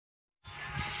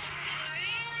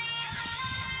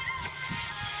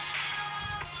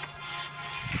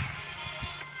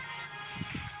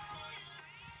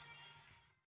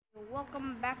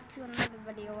back to another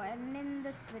video, and in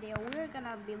this video we're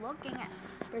gonna be looking at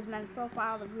Prisman's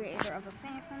profile, the creator of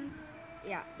Assassin.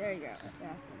 Yeah, there you go,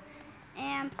 Assassin.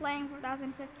 And playing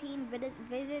 4015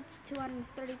 visits,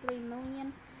 233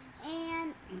 million,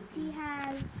 and he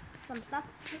has some stuff,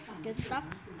 good stuff,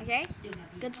 okay?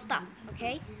 Good stuff,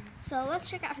 okay? So let's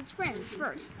check out his friends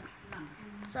first.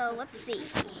 So let's see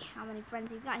how many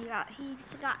friends he's got.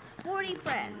 He's got 40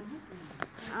 friends,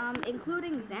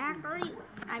 including Zachary.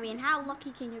 I mean, how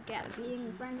lucky can you get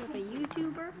being friends with a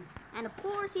YouTuber? And of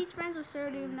course, he's friends with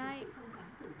Serdu Knight.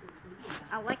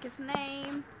 I like his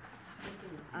name.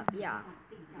 Yeah,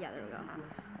 there we go.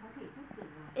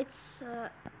 It's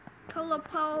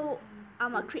Colopo.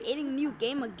 Creating new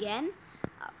game again.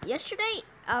 Yesterday,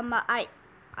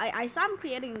 I saw him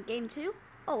creating a game too.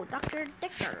 Oh, Dr.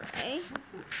 Dicker, eh?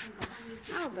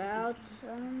 How about,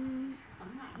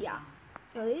 yeah.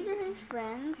 So these are his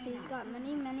friends. He's got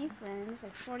many friends,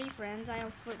 like 40 friends.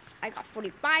 I got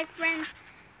 45 friends,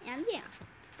 and yeah.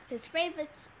 His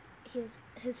favorites,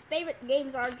 his favorite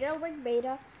games are Jailbreak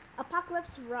Beta,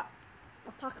 Apocalypse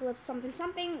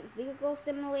something, Vehicle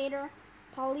Simulator,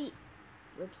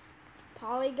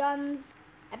 Polygons,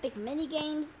 Epic Mini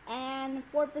Games, and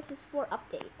 4 vs 4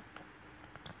 update.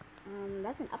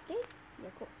 That's an update?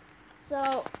 Yeah, cool.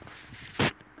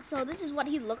 So this is what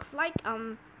he looks like.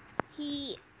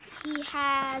 He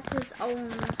has his own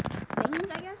things,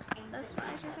 I guess. That's what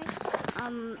I should say.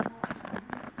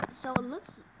 So it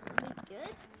looks really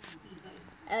good.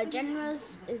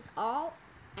 Generous is all,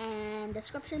 and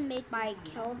description made by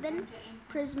Kelvin.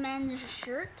 Prisman's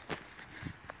shirt.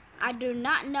 I do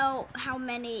not know how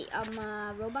many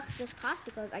Robux this costs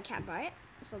because I can't buy it,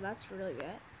 so that's really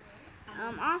good.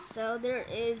 Also, there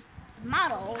is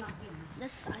models. I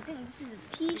think this is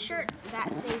a T-shirt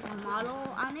that says model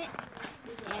on it,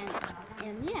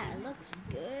 and yeah, it looks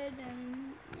good,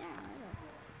 and yeah.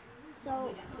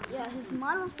 So yeah, his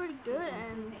model is pretty good,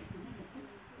 and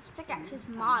let's check out his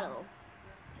model.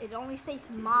 It only says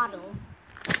model.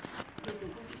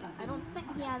 I don't think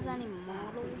he has any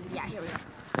models. Yeah, here we go.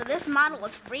 So this model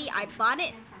was free. I bought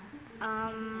it.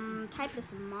 Type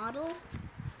is model.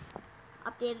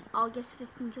 Updated August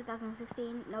 15,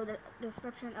 2016. No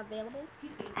description available.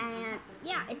 And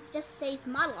yeah, it just says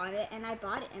model on it, and I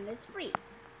bought it, and it's free.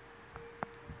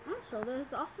 Also,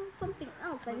 there's also something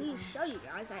else I need to show you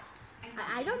guys.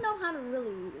 I don't know how to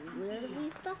really wear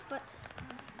these stuff, but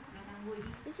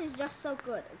this is just so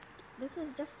good. This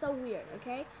is just so weird,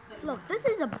 okay? Look, this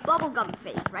is a bubblegum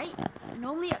face, right?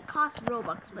 Normally it costs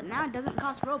Robux, but now it doesn't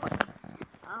cost Robux.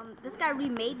 This guy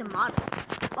remade the model.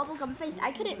 Bubblegum face.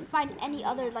 I couldn't find any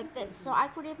other like this, so I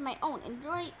created my own.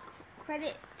 Enjoy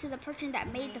credit to the person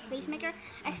that made the face maker,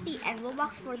 XD, and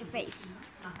Roblox for the face.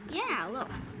 Yeah, look.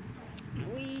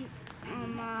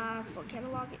 For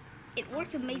catalog, it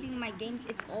works amazing in my games.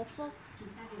 It's awful.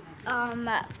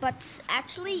 But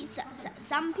actually,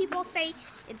 some people say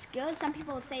it's good. Some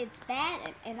people say it's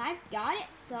bad, and I've got it.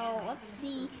 So let's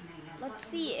see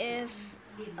if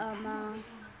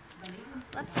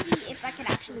I can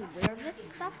actually wear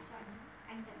this stuff.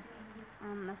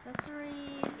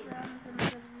 Accessories,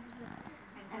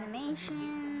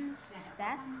 animations,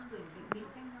 that's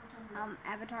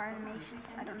avatar animations.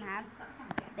 I don't have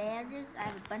badges. I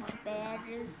have a bunch of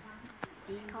badges,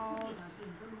 decals.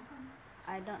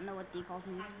 I don't know what decals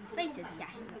means. Faces, yeah,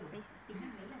 faces.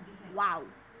 Wow.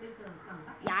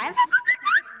 Yeah,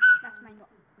 that's my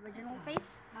original face.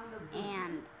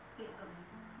 And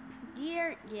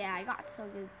gear, yeah, I got so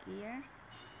good gear.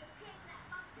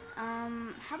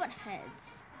 How about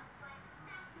heads?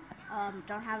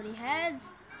 Don't have any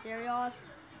heads. Serious.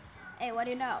 Hey, what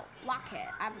do you know? Blockhead.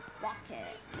 I'm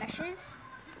blockhead. Meshes?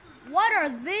 What are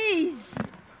these?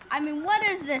 I mean, what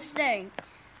is this thing?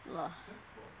 Ugh.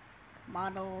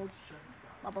 Models.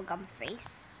 Bubblegum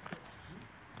face.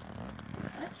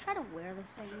 Let's try to wear this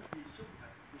thing.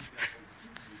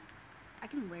 I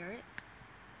can wear it.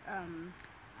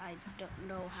 I don't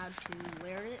know how to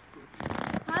wear it.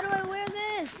 How do I wear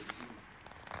this?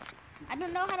 I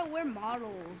don't know how to wear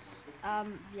models.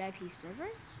 VIP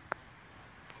servers?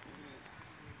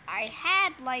 I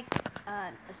had like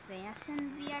an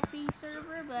Assassin VIP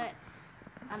server, but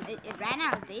it ran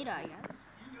out of data, I guess.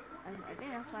 I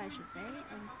think that's what I should say.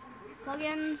 And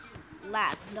plugins,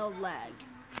 lag, no lag.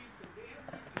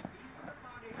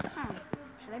 Huh.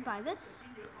 Should I buy this?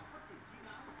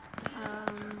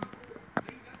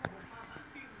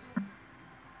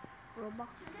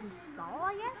 Roblox install,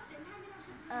 I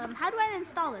guess? How do I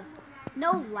install this?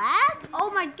 No lag? Oh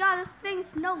my god, this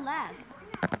thing's no lag.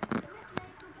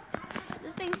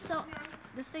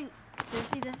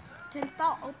 Seriously, to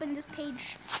install, open this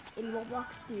page in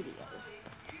Roblox Studio.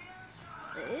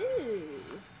 Ooh.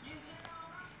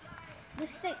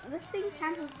 This thing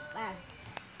cancels lag.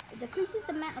 It decreases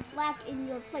the amount of lag in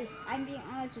your place. I'm being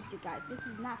honest with you guys. This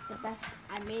is not the best.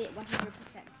 I made it 100%.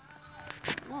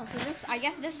 Oh, so this, I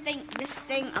guess this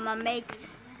thing, I'm gonna make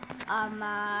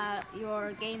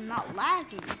your game not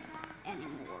lagging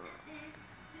anymore.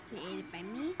 Created by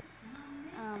me.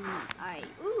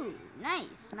 Ooh,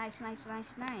 nice.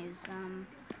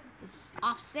 It's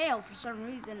off sale for some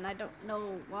reason. I don't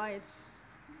know why it's.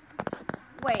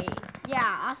 Wait,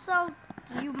 yeah. Also,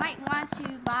 you might want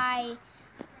to buy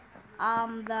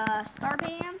the star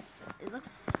dance. It looks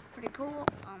pretty cool.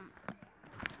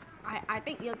 I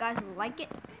think you guys will like it.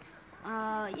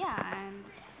 Yeah, and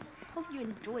hope you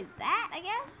enjoyed that, I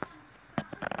guess.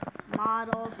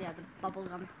 Models, yeah, the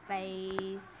bubblegum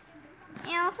face.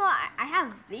 And also, I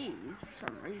have these for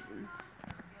some reason.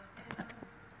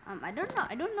 I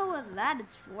don't know what that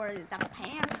is for. Is that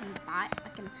pants and I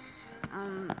can,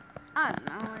 I don't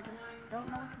know. I just don't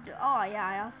know what to do. Oh yeah,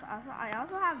 I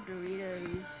also have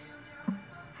Doritos.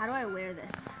 How do I wear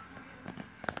this?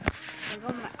 I go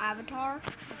to my avatar.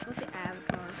 Let's go to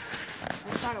avatar.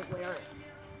 Let's try to wear it.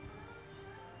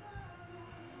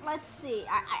 Let's see.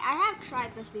 I have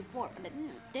tried this before, but it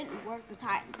didn't work the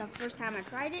first time I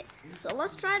tried it. So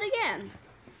let's try it again.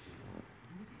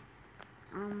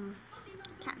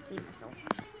 Can't see myself.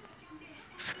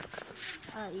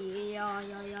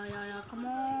 Yeah. Come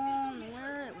on,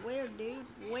 wear, dude,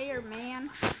 wear, man.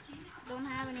 Don't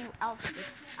have any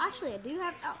outfits. Actually, I do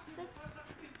have outfits.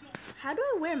 How do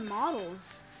I wear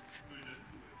models?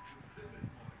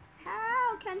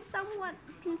 How can someone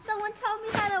tell me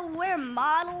how to wear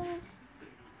models?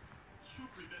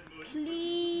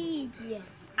 Please,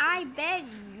 I beg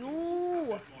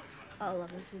you. Oh, look,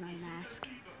 this is my mask.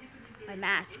 My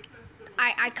mask.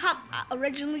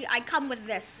 Originally I come with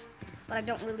this, but I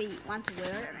don't really want to wear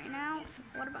it right now.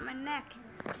 What about my neck?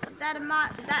 Is that a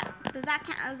does that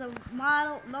count as a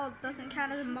model? No, it doesn't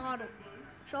count as a model.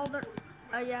 Shoulder.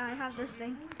 Oh yeah, I have this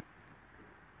thing.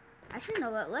 Actually,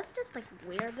 no. Let's just like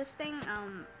wear this thing.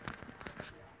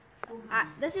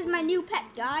 This is my new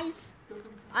pet, guys.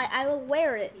 I will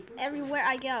wear it everywhere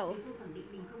I go.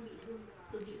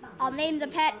 I'll name the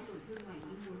pet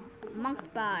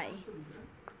Monkey.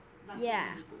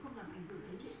 Yeah.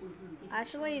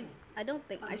 Actually, I don't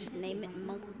think I should name it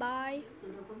Monkey.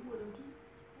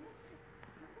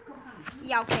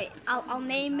 Yeah, okay. I'll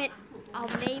name it. I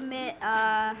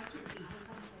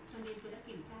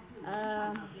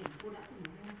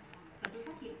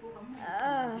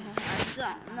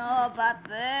don't know about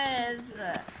this.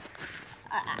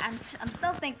 I'm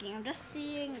still thinking. I'm just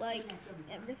seeing like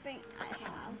everything I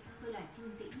have.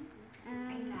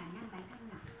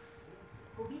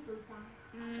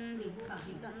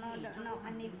 Don't know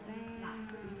anything.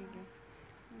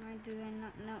 Why do I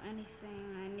not know anything?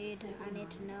 I need to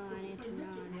know. I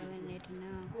really need to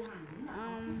know.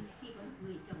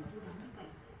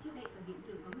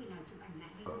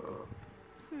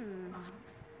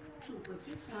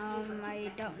 I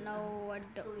don't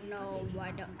know.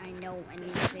 Why don't I know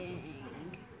anything?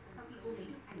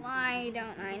 Why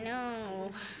don't I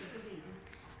know?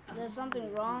 There's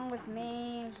something wrong with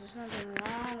me. There's something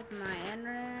wrong with my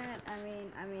internet.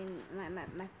 I mean,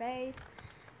 my face.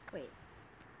 Wait.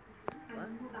 What?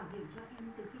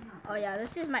 Oh yeah,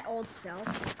 this is my old self.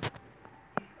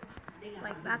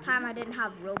 Like that time I didn't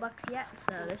have Robux yet,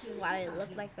 so this is what I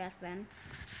looked like back then.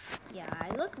 Yeah, I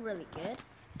look really good.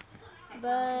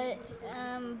 But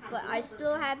I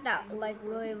still had that like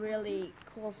really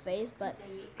cool face. But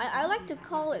I like to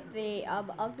call it the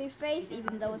ugly face,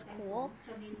 even though it's cool.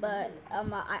 But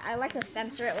I like to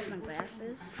censor it with my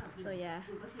glasses. So yeah.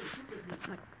 Oh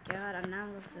my God, I'm now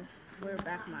going to wear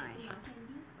back my.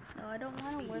 No, I don't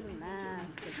want to wear the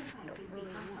mask. I don't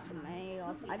really want the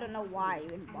mask. I don't know why I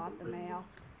even bought the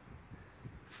mask,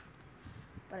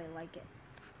 but I like it.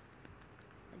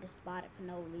 I just bought it for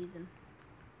no reason.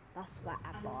 That's why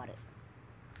I bought it.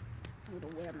 I'm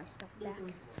gonna wear my stuff back.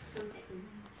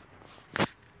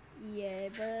 Yeah,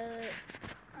 but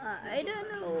I don't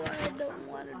know. I don't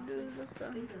want to do this.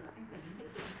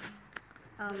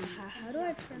 How do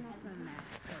I turn off my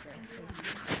mask?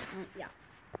 Yeah.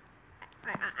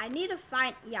 I need to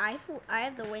find. Yeah, I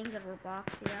have the wings of Roblox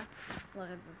here. Look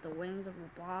at the wings of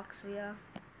Roblox here.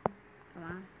 Come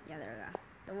on. Yeah, there we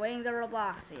go. The wings of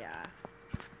Roblox here.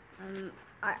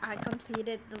 I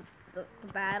completed the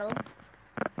battle.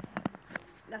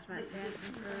 That's my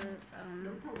assassin.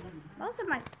 Most of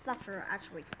my stuff are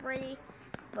actually free,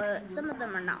 but some of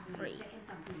them are not free.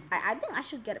 I think I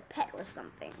should get a pet or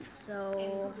something.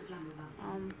 So,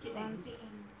 front,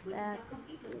 back,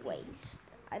 waist.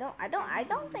 I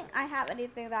don't think I have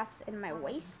anything that's in my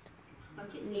waist.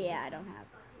 Yeah, I don't have.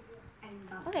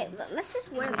 Okay, let's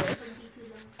just wear this.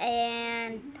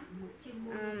 And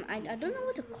I don't know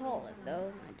what to call it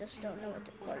though. I just don't know what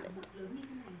to call it.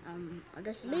 I'll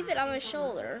just leave it on my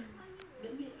shoulder.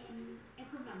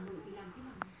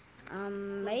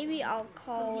 Maybe I'll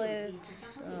call it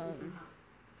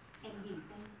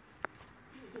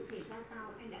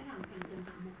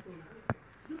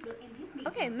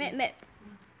okay,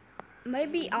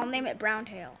 maybe I'll name it Brown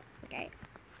Tail. Okay.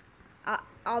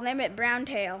 I'll name it Brown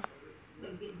Tail.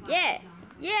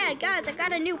 Yeah, guys, I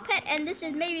got a new pet, and this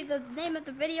is maybe the name of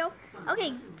the video.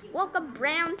 Okay, welcome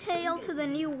Brown Tail to the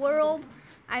new world.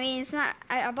 I mean, it's not,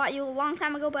 I bought you a long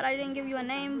time ago, but I didn't give you a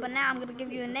name, but now I'm going to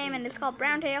give you a name, and it's called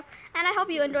Brown Tail. And I hope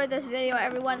you enjoyed this video,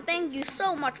 everyone. Thank you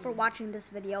so much for watching this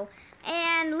video.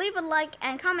 And leave a like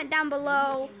and comment down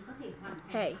below.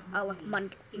 Hey, I like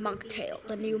Monk Tail,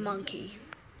 the new monkey.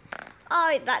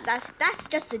 Oh, that's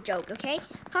just a joke, okay?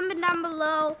 Comment down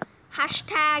below,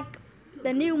 hashtag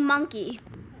the new monkey.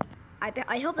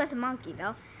 I hope that's a monkey,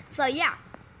 though. So, yeah.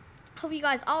 Hope you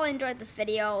guys all enjoyed this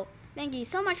video. Thank you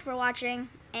so much for watching,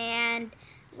 and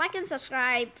like and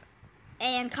subscribe,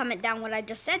 and comment down what I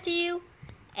just said to you,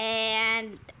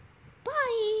 and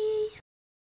bye!